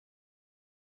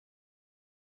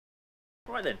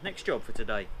Right then, next job for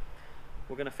today.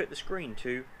 We're going to fit the screen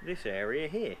to this area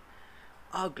here.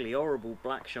 Ugly, horrible,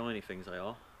 black, shiny things they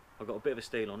are. I've got a bit of a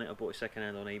steal on it. I bought it second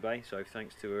hand on eBay, so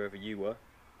thanks to whoever you were.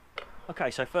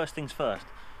 Okay, so first things first.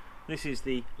 This is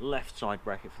the left side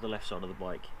bracket for the left side of the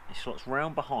bike. It slots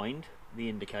round behind the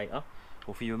indicator,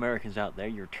 or for you Americans out there,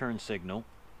 your turn signal.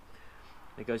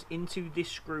 It goes into this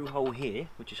screw hole here,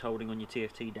 which is holding on your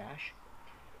TFT dash,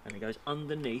 and it goes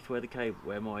underneath where the cable,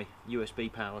 where my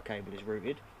USB power cable is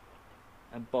routed,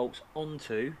 and bolts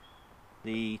onto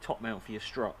the top mount for your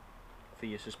strut, for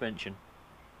your suspension,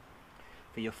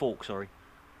 for your fork, sorry.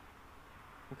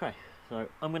 Okay, so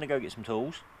I'm going to go get some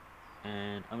tools,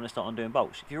 and I'm going to start undoing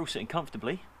bolts. If you're all sitting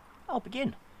comfortably, I'll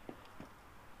begin.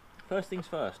 First things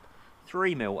first,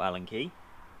 3mm Allen key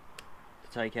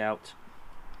to take out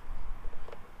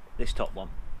this top one.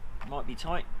 It might be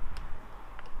tight.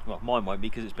 Well, mine won't be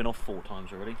because it's been off 4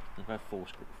 times already. I've had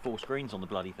four screens on the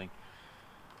bloody thing.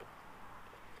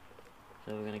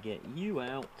 So we're going to get you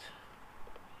out.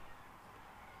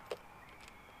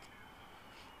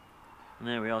 And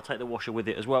there we are, take the washer with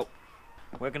it as well.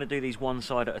 We're going to do these one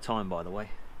side at a time, by the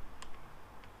way.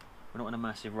 We're not in a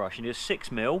massive rush. You need a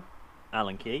 6mm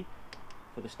Allen key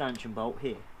for the stanchion bolt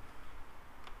here.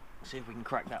 Let's see if we can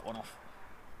crack that one off.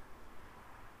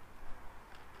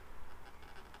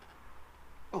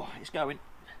 Oh, it's going.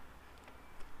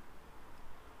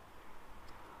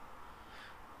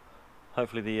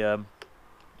 Hopefully the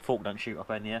fork don't shoot up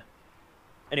in the air.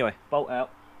 Anyway, bolt out,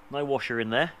 no washer in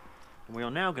there. And we are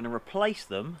now going to replace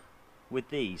them with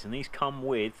these, and these come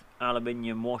with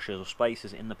aluminium washers or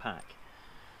spacers in the pack.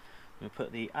 I'm going to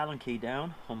put the Allen key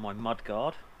down on my mud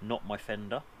guard, not my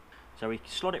fender. So we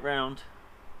slot it round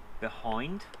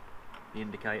behind the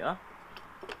indicator,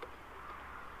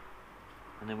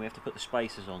 and then we have to put the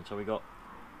spacers on. So we got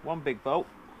one big bolt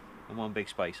and one big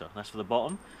spacer. That's for the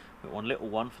bottom. We've got one little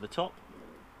one for the top.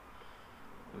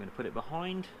 We're going to put it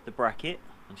behind the bracket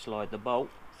and slide the bolt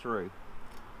through,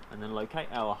 and then locate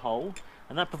our hole,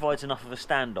 and that provides enough of a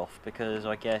standoff, because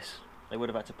I guess they would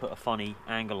have had to put a funny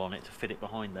angle on it to fit it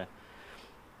behind there.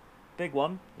 Big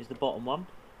one is the bottom one.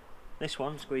 This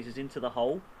one squeezes into the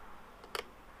hole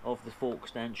of the fork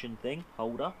stanchion thing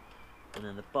holder, and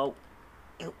then the bolt.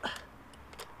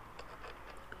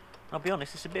 I'll be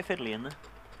honest, it's a bit fiddly in there.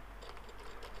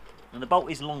 And the bolt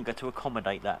is longer to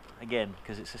accommodate that, again,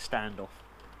 because it's a standoff.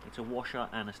 It's a washer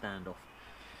and a standoff.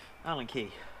 Allen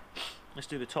key. Let's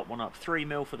do the top one up.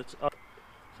 3mm for the top.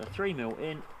 So 3mm in.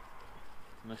 And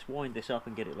let's wind this up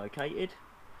and get it located.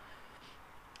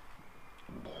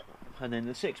 And then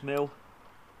the 6mm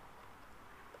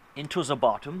into the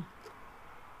bottom.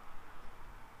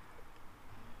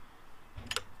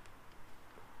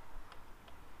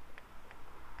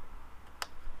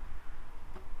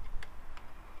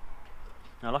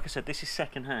 Now, like I said, this is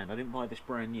second hand. I didn't buy this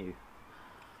brand new.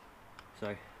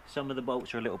 So some of the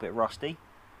bolts are a little bit rusty,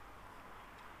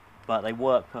 but they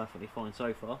work perfectly fine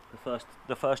so far.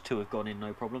 The first 2 have gone in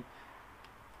no problem.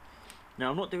 Now,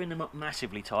 I'm not doing them up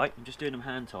massively tight. I'm just doing them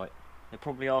hand tight. There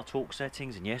probably are torque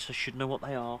settings, and yes, I should know what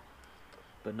they are.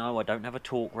 But no, I don't have a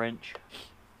torque wrench.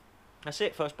 That's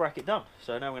it, first bracket done.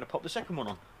 So now we're going to pop the second one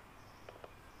on.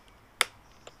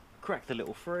 Crack the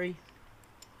little free.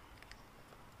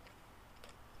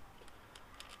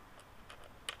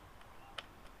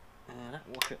 And that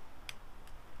washer.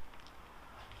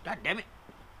 God damn it!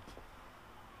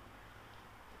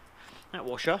 That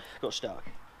washer got stuck.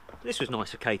 This was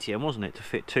nice of KTM, wasn't it, to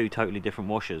fit 2 totally different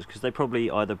washers, because they probably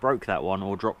either broke that one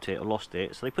or dropped it or lost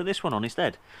it, so they put this one on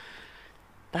instead.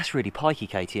 That's really pikey,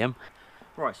 KTM.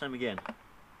 Right, same again.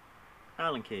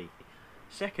 Allen key.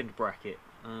 Second bracket.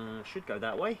 Should go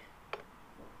that way.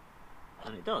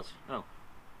 And it does. Oh.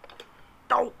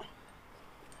 Oh!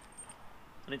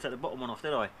 I didn't take the bottom one off,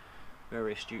 did I?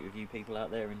 Very astute of you people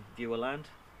out there in viewer land.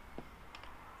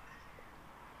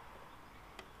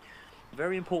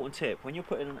 Very important tip, when you're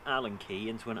putting an Allen key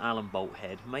into an Allen bolt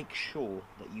head, make sure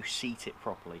that you seat it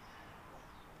properly.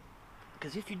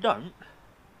 Because if you don't,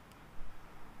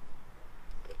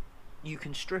 you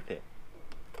can strip it.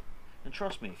 And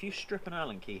trust me, if you strip an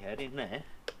Allen key head in there,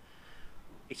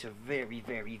 it's a very,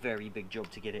 very, very big job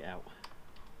to get it out.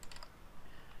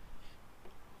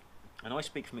 And I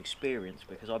speak from experience,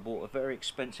 because I bought a very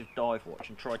expensive dive watch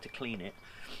and tried to clean it.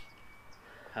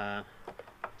 And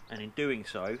in doing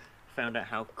so, found out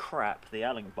how crap the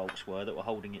Allen bolts were that were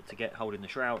holding the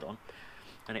shroud on,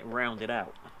 and it rounded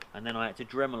out. And then I had to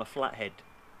Dremel a flathead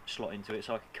slot into it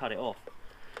so I could cut it off.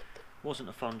 Wasn't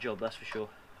a fun job, that's for sure.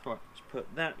 Right, let's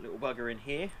put that little bugger in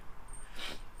here.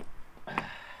 And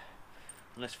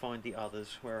let's find the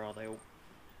others. Where are they all?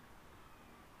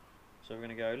 So we're going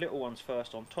to go little ones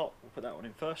first on top. We'll put that one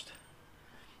in first.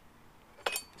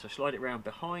 So slide it round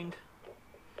behind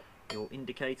your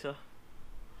indicator,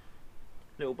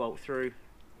 little bolt through,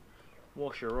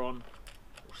 washer on,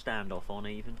 or standoff on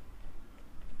even.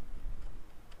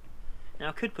 Now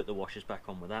I could put the washers back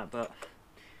on with that, but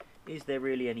is there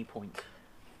really any point?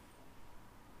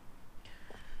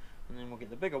 And then we'll get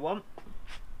the bigger one,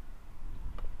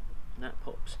 and that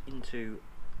pops into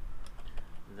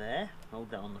there.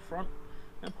 Hold that on the front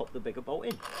and pop the bigger bolt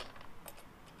in,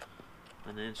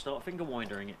 and then start finger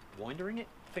winding it,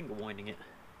 finger winding it.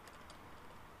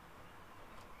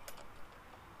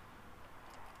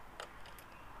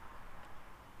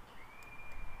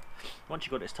 Once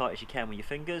you've got it as tight as you can with your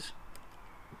fingers,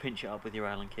 pinch it up with your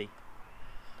Allen key.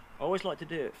 I always like to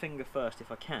do it finger first if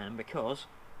I can, because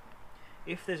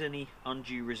if there's any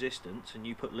undue resistance and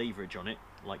you put leverage on it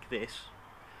like this,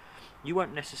 you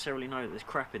won't necessarily know that there's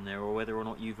crap in there or whether or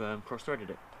not you've cross-threaded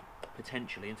it,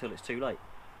 potentially, until it's too late.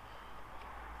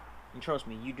 And trust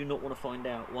me, you do not want to find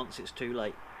out once it's too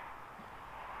late.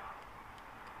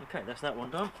 Okay, that's that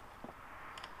one done.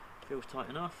 Feels tight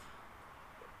enough.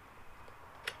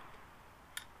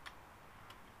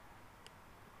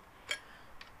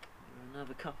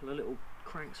 Another couple of little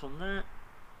cranks on that.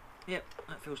 Yep,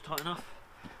 that feels tight enough.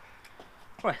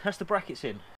 Right, that's the brackets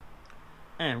in.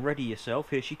 And ready yourself,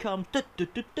 here she comes. Da, da,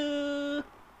 da, da.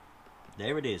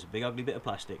 There it is, a big ugly bit of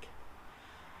plastic.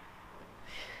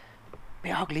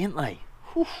 Bit ugly, aren't they?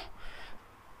 Whew.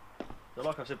 So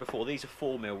like I said before, these are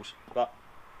 4mm, but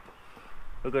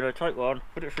we're going to take one,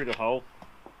 put it through the hole,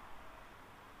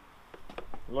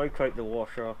 locate the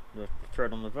washer, the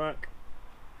thread on the back,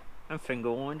 and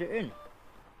finger wind it in.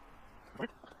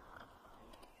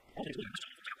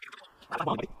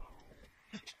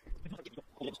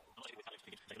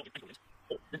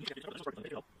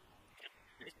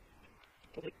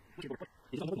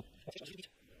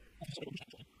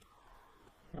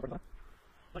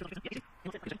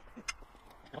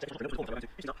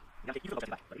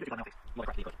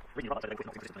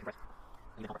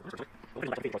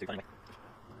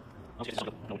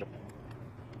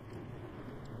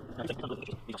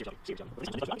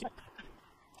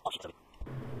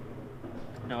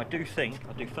 Now I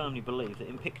do firmly believe that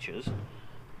in pictures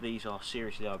these are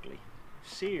seriously ugly.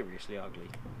 Seriously ugly.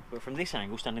 But from this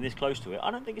angle, standing this close to it,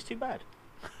 I don't think it's too bad.